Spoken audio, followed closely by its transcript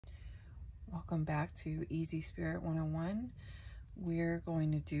Welcome back to Easy Spirit 101. We're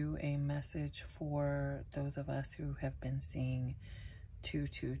going to do a message for those of us who have been seeing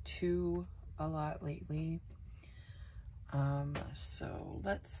 222 a lot lately. So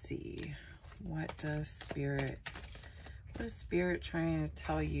let's see, what is Spirit trying to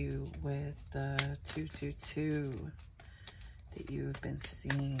tell you with the 222 that you have been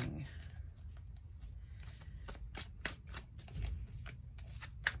seeing?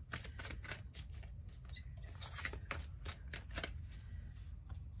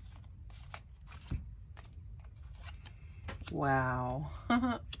 Wow.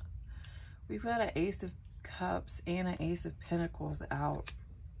 We've got an Ace of Cups and an Ace of Pentacles out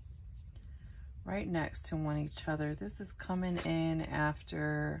right next to one each other. This is coming in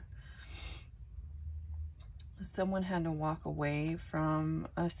after someone had to walk away from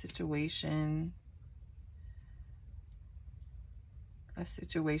a situation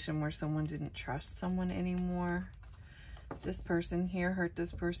where someone didn't trust someone anymore. This person here hurt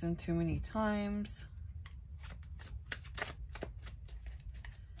this person too many times.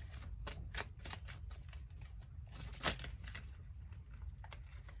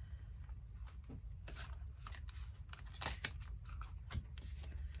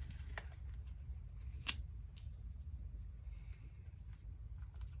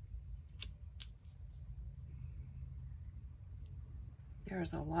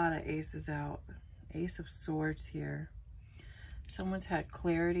 There's a lot of aces out. Ace of Swords here. Someone's had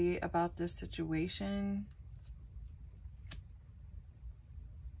clarity about this situation.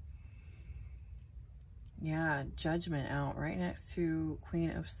 Yeah, Judgment out right next to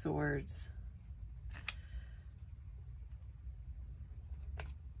Queen of Swords.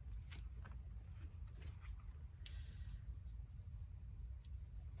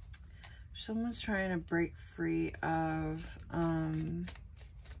 Someone's trying to break free of,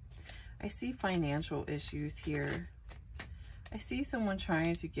 I see financial issues here. I see someone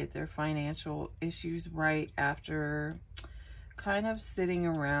trying to get their financial issues right after kind of sitting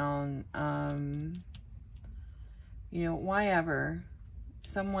around, you know, why ever.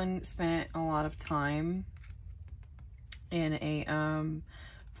 Someone spent a lot of time in a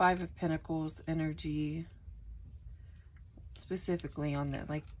Five of Pentacles energy, specifically on that,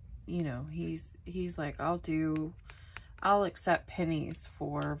 like, you know, he's like, I'll accept pennies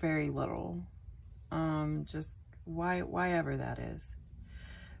for very little. Just why ever that is.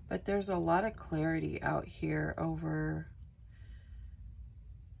 But there's a lot of clarity out here over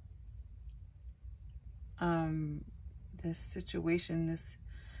this situation.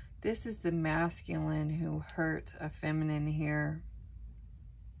 This is the masculine who hurt a feminine here.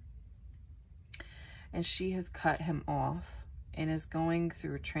 And she has cut him off and is going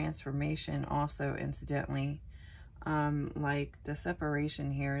through transformation also, incidentally. Like the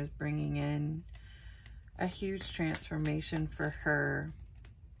separation here is bringing in a huge transformation for her.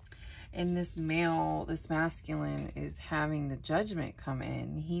 And this male, this masculine, is having the Judgment come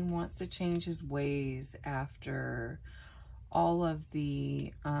in. He wants to change his ways after all of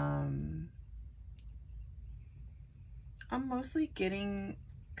the, I'm mostly getting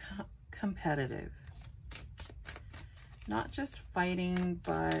competitive. Not just fighting,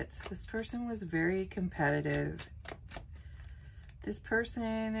 but this person was very competitive. This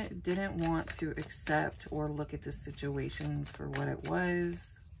person didn't want to accept or look at the situation for what it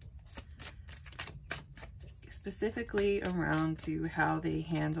was. Specifically around to how they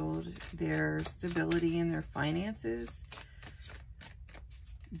handled their stability and their finances.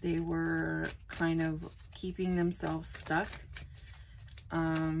 They were kind of keeping themselves stuck.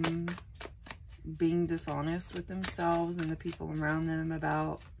 Being dishonest with themselves and the people around them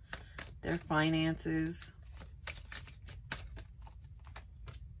about their finances.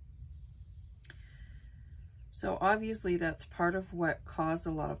 So obviously that's part of what caused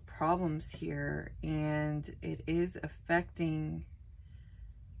a lot of problems here, and it is affecting,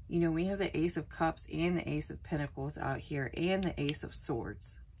 you know, we have the Ace of Cups and the Ace of Pentacles out here and the Ace of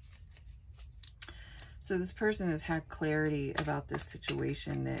Swords. So this person has had clarity about this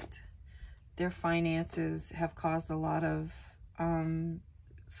situation, that their finances have caused a lot of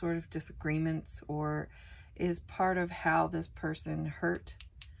sort of disagreements, or is part of how this person hurt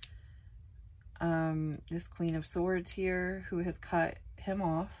this Queen of Swords here, who has cut him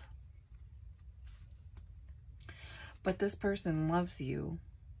off. But this person loves you.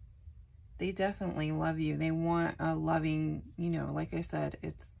 They definitely love you. They want a loving, you know, like I said,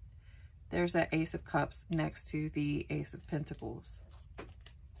 there's that Ace of Cups next to the Ace of Pentacles.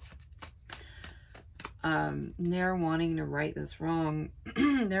 They're wanting to right this wrong.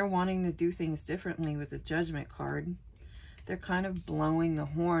 They're wanting to do things differently with the Judgment card. They're kind of blowing the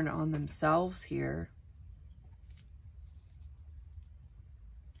horn on themselves here.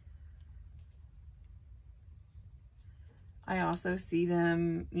 I also see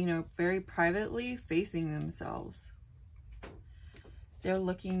them, you know, very privately facing themselves. They're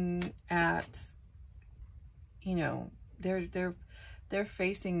looking at, you know, they're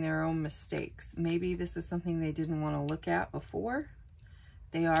facing their own mistakes. Maybe this is something they didn't want to look at before.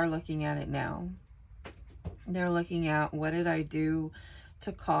 They are looking at it now. They're looking at, what did I do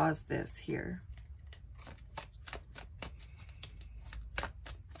to cause this here?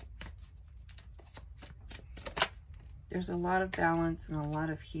 There's a lot of balance and a lot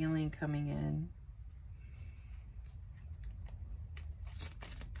of healing coming in.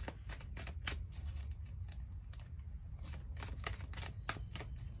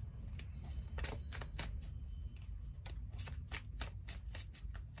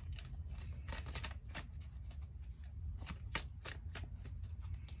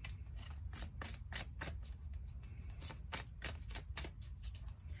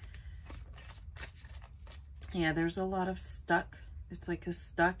 Yeah, there's a lot of stuck. It's like a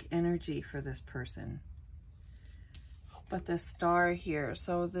stuck energy for this person. But the star here,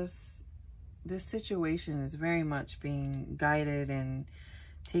 so this situation is very much being guided and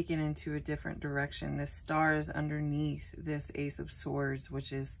taken into a different direction. This star is underneath this Ace of Swords,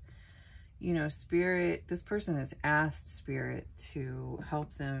 which is, you know, Spirit. This person has asked Spirit to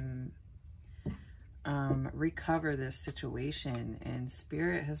help them recover this situation, and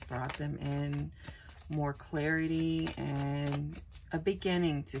Spirit has brought them in more clarity and a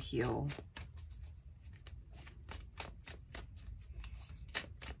beginning to heal.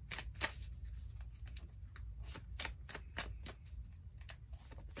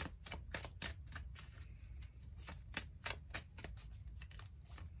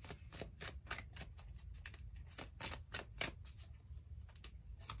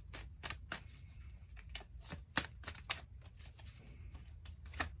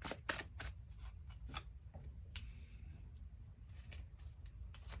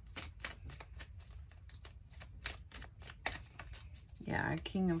 Yeah,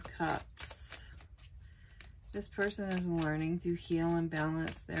 King of Cups. This person is learning to heal and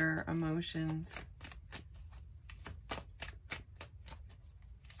balance their emotions.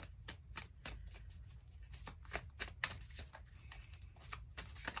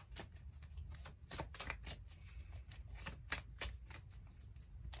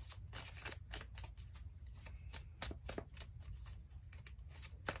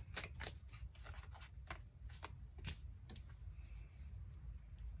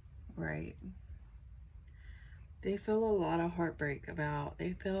 Right. They feel a lot of heartbreak about,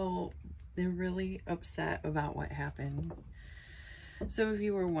 they're really upset about what happened. So if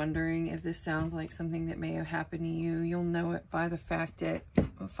you were wondering if this sounds like something that may have happened to you, you'll know it by the fact that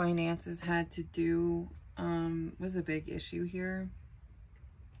finances had to do, was a big issue here.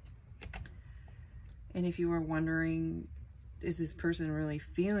 And if you were wondering, is this person really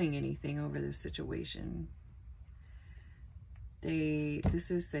feeling anything over this situation? This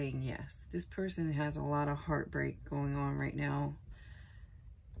is saying yes. This person has a lot of heartbreak going on right now.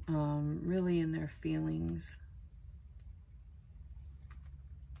 Really in their feelings.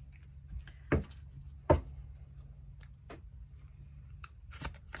 Let's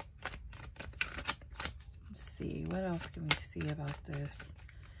see, what else can we see about this?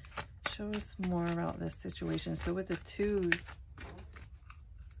 Show us more about this situation. So with the twos,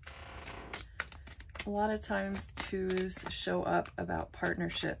 a lot of times twos show up about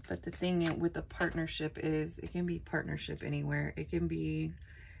partnership, but the thing with the partnership is it can be partnership anywhere. It can be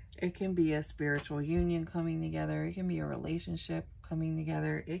a spiritual union coming together. It can be a relationship coming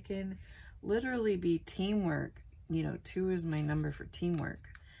together. It can literally be teamwork. You know, 2 is my number for teamwork.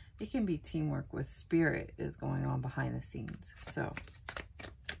 It can be teamwork with Spirit is going on behind the scenes. So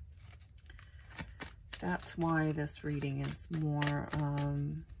that's why this reading is more,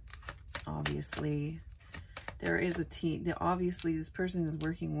 obviously there is a team. Obviously this person is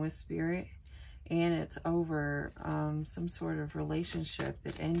working with Spirit, and it's over some sort of relationship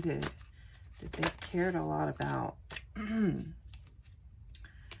that ended that they cared a lot about.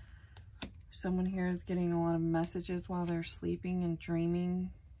 Someone here is getting a lot of messages while they're sleeping and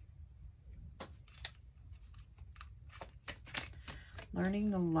dreaming.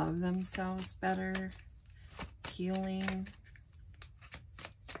 Learning to love themselves better. Healing.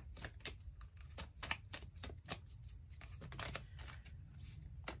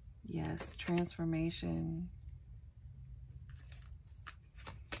 Yes, transformation.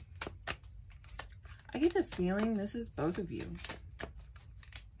 I get the feeling this is both of you.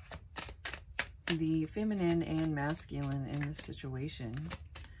 the feminine and masculine in this situation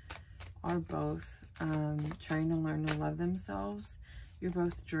are both trying to learn to love themselves. You're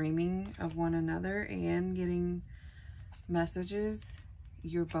both dreaming of one another and getting messages.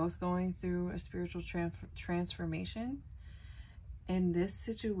 You're both going through a spiritual transformation. And this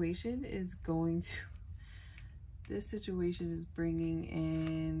situation is bringing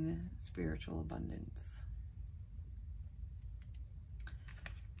in spiritual abundance.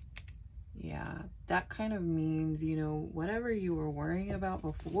 Yeah, that kind of means, you know, whatever you were worrying about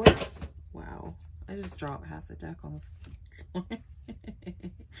before. Wow, I just dropped half the deck on the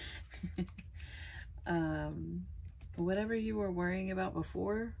floor. Whatever you were worrying about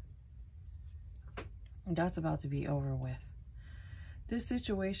before, that's about to be over with. This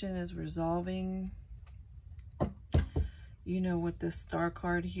situation is resolving, you know, with the Star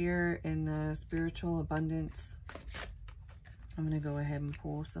card here in the spiritual abundance. I'm going to go ahead and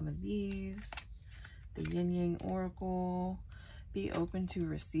pull some of these. The Yin Yang Oracle. Be open to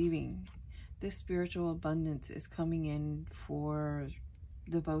receiving. This spiritual abundance is coming in for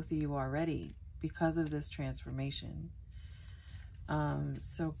the both of you already because of this transformation.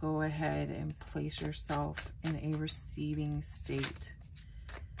 So go ahead and place yourself in a receiving state.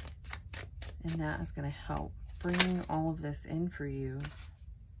 And that is going to help bring all of this in for you.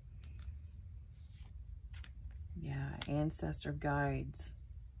 Yeah, ancestor guides.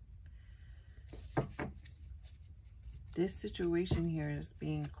 This situation here is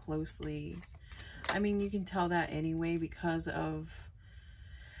being closely... I mean, you can tell that anyway because of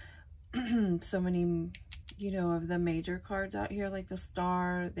so many, you know, of the major cards out here, like the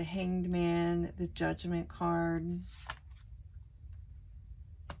Star, the Hanged Man, the Judgment card.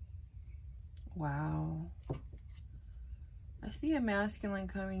 Wow. I see a masculine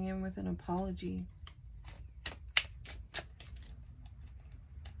coming in with an apology.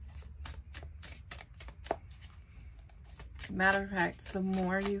 Matter of fact, the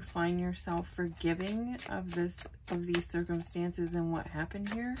more you find yourself forgiving of these circumstances and what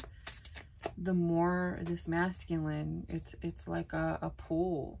happened here, the more this masculine, it's like a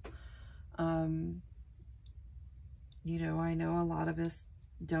pull. You know, I know a lot of us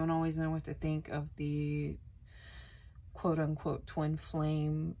don't always know what to think of the quote-unquote twin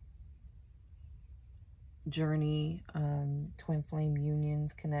flame journey, twin flame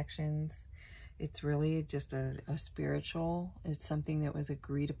unions, connections. It's really just a spiritual, it's something that was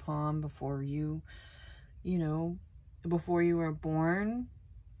agreed upon before you know, before you were born.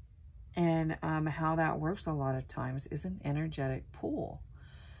 And how that works a lot of times is an energetic pull.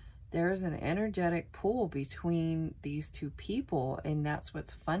 There's an energetic pull between these two people, and that's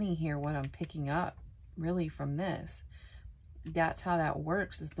what's funny here, what I'm picking up really from this. That's how that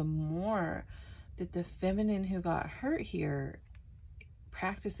works, is the more that the feminine who got hurt here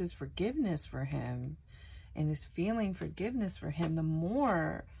practices forgiveness for him and is feeling forgiveness for him, the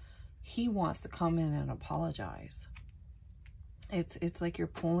more he wants to come in and apologize. It's like you're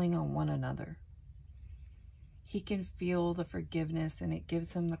pulling on one another. He can feel the forgiveness, and it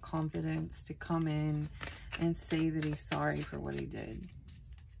gives him the confidence to come in and say that he's sorry for what he did.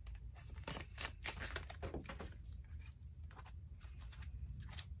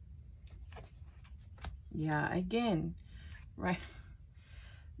 Yeah, again, right?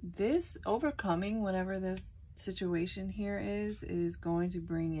 This overcoming whatever this situation here is going to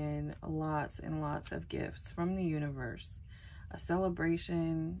bring in lots and lots of gifts from the universe. A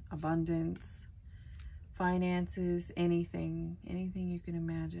celebration, abundance, finances, anything you can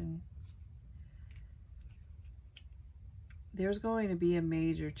imagine. There's going to be a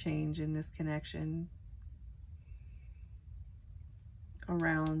major change in this connection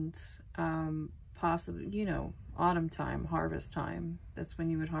around possibly, you know, autumn time, harvest time. That's when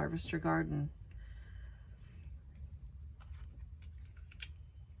you would harvest your garden.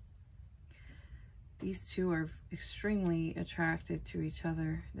 These two are extremely attracted to each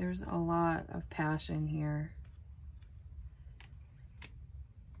other. There's a lot of passion here.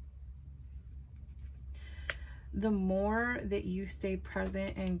 The more that you stay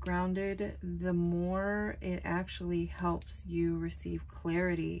present and grounded, the more it actually helps you receive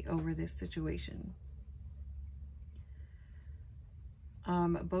clarity over this situation.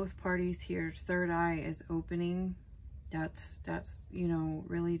 Both parties here, third eye is opening. That's you know,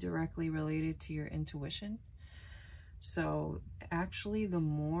 really directly related to your intuition. So actually, the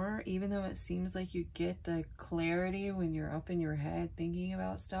more, even though it seems like you get the clarity when you're up in your head thinking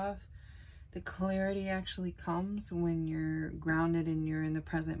about stuff, the clarity actually comes when you're grounded and you're in the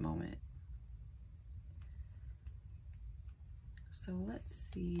present moment. So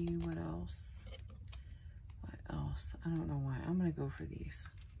let's see what else. What else? I don't know why. I'm going to go for these.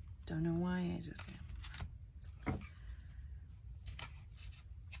 Don't know why, I just am.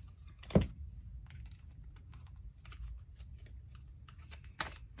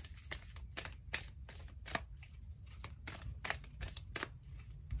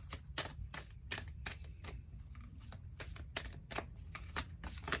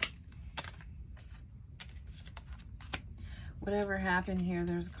 Whatever happened here,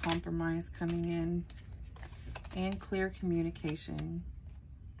 there's a compromise coming in and clear communication.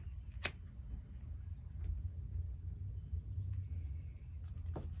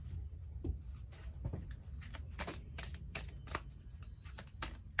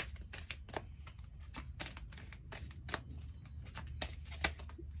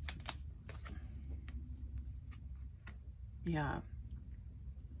 Yeah.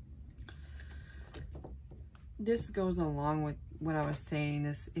 This goes along with what I was saying.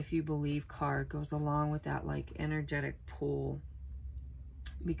 This if you believe card goes along with that like energetic pull,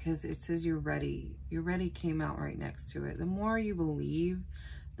 because it says you're ready. You're ready came out right next to it. The more you believe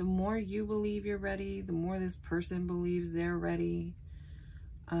you're ready, the more this person believes they're ready.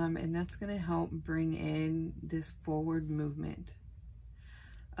 And that's going to help bring in this forward movement,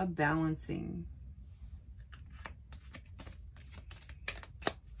 a balancing.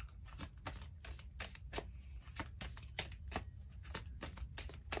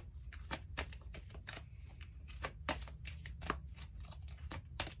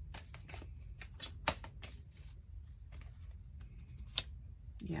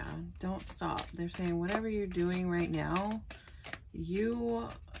 Yeah, don't stop. They're saying whatever you're doing right now, you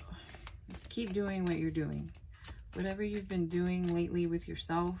just keep doing what you're doing. Whatever you've been doing lately with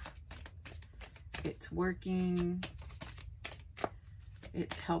yourself, it's working.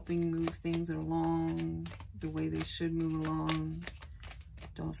 It's helping move things along the way they should move along.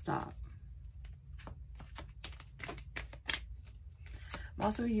 Don't stop. I'm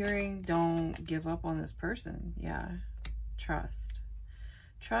also hearing don't give up on this person. Yeah, trust.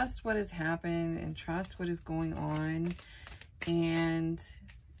 Trust what has happened and trust what is going on. And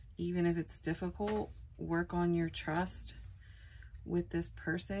even if it's difficult, work on your trust with this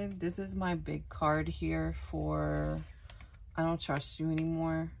person. This is my big card here for I don't trust you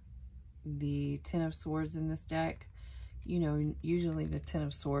anymore. The Ten of Swords in this deck. You know, usually the Ten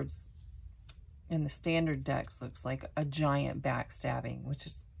of Swords in the standard decks looks like a giant backstabbing, which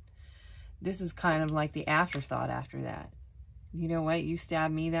is, this is kind of like the afterthought after that. You know what? You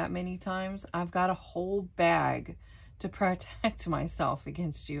stabbed me that many times. I've got a whole bag to protect myself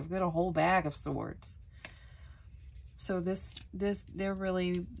against you. I've got a whole bag of swords. So there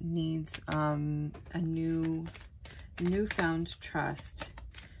really needs a newfound trust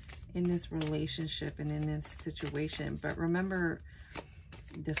in this relationship and in this situation. But remember,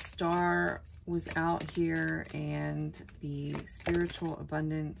 the star was out here and the spiritual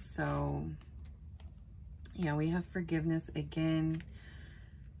abundance. So yeah, we have forgiveness again.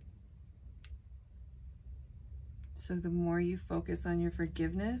 So the more you focus on your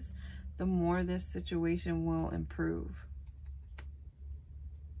forgiveness, the more this situation will improve.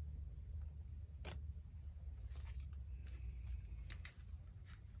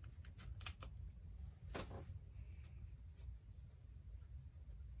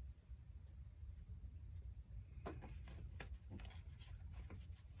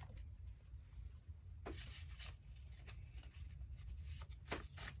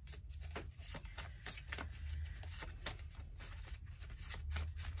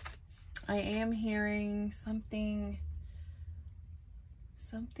 I am hearing something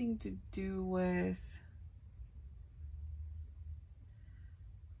to do with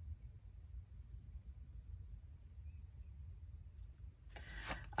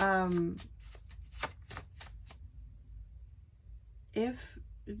if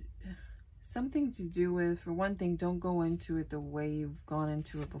something to do with, for one thing, don't go into it the way you've gone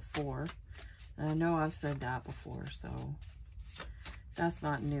into it before. And I know I've said that before, so that's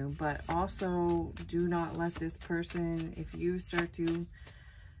not new. But also, do not let this person, if you start to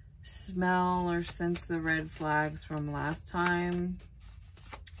smell or sense the red flags from last time,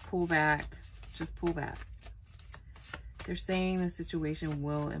 pull back. Just pull back. They're saying the situation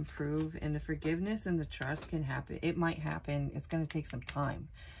will improve, and the forgiveness and the trust can happen. It might happen. It's going to take some time.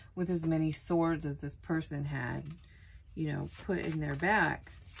 With as many swords as this person had, you know, put in their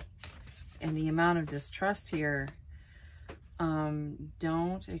back, and the amount of distrust here,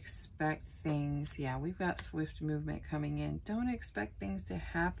 don't expect things. Yeah, we've got swift movement coming in. Don't expect things to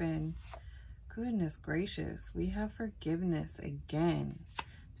happen. Goodness gracious. We have forgiveness again.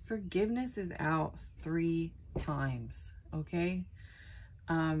 Forgiveness is out 3 times, okay?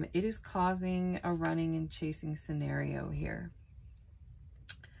 It is causing a running and chasing scenario here.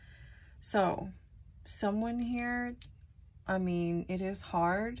 So, someone here, I mean, it is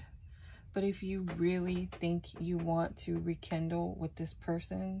hard, but if you really think you want to rekindle with this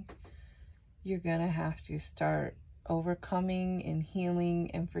person, you're gonna have to start overcoming and healing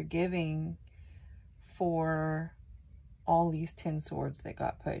and forgiving for all these 10 swords that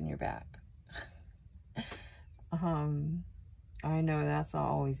got put in your back. I know that's not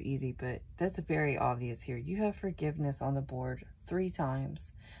always easy, but that's very obvious here. You have forgiveness on the board 3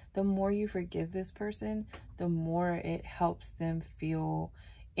 times. The more you forgive this person, the more it helps them feel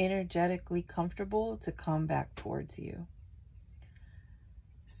energetically comfortable to come back towards you.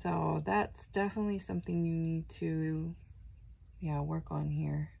 So that's definitely something you need to, work on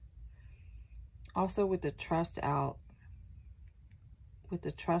here. Also with the trust out,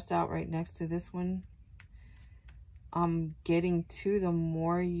 right next to this one, I'm getting to the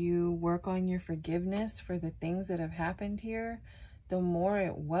more you work on your forgiveness for the things that have happened here, the more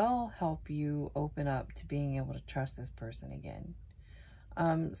it will help you open up to being able to trust this person again.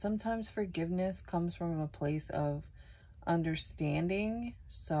 Sometimes forgiveness comes from a place of understanding.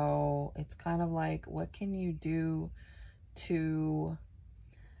 So it's kind of like, what can you do to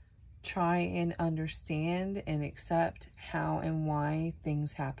try and understand and accept how and why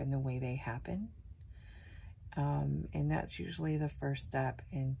things happen the way they happen? And that's usually the first step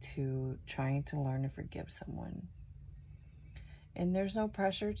into trying to learn to forgive someone. And there's no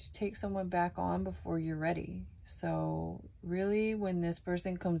pressure to take someone back on before you're ready. So really, when this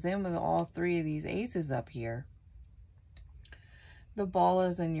person comes in with all 3 of these aces up here, the ball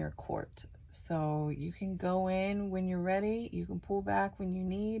is in your court. So you can go in when you're ready. You can pull back when you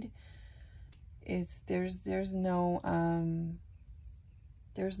need. There's no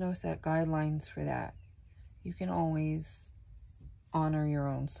set guidelines for that. You can always honor your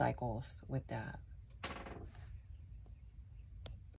own cycles with that.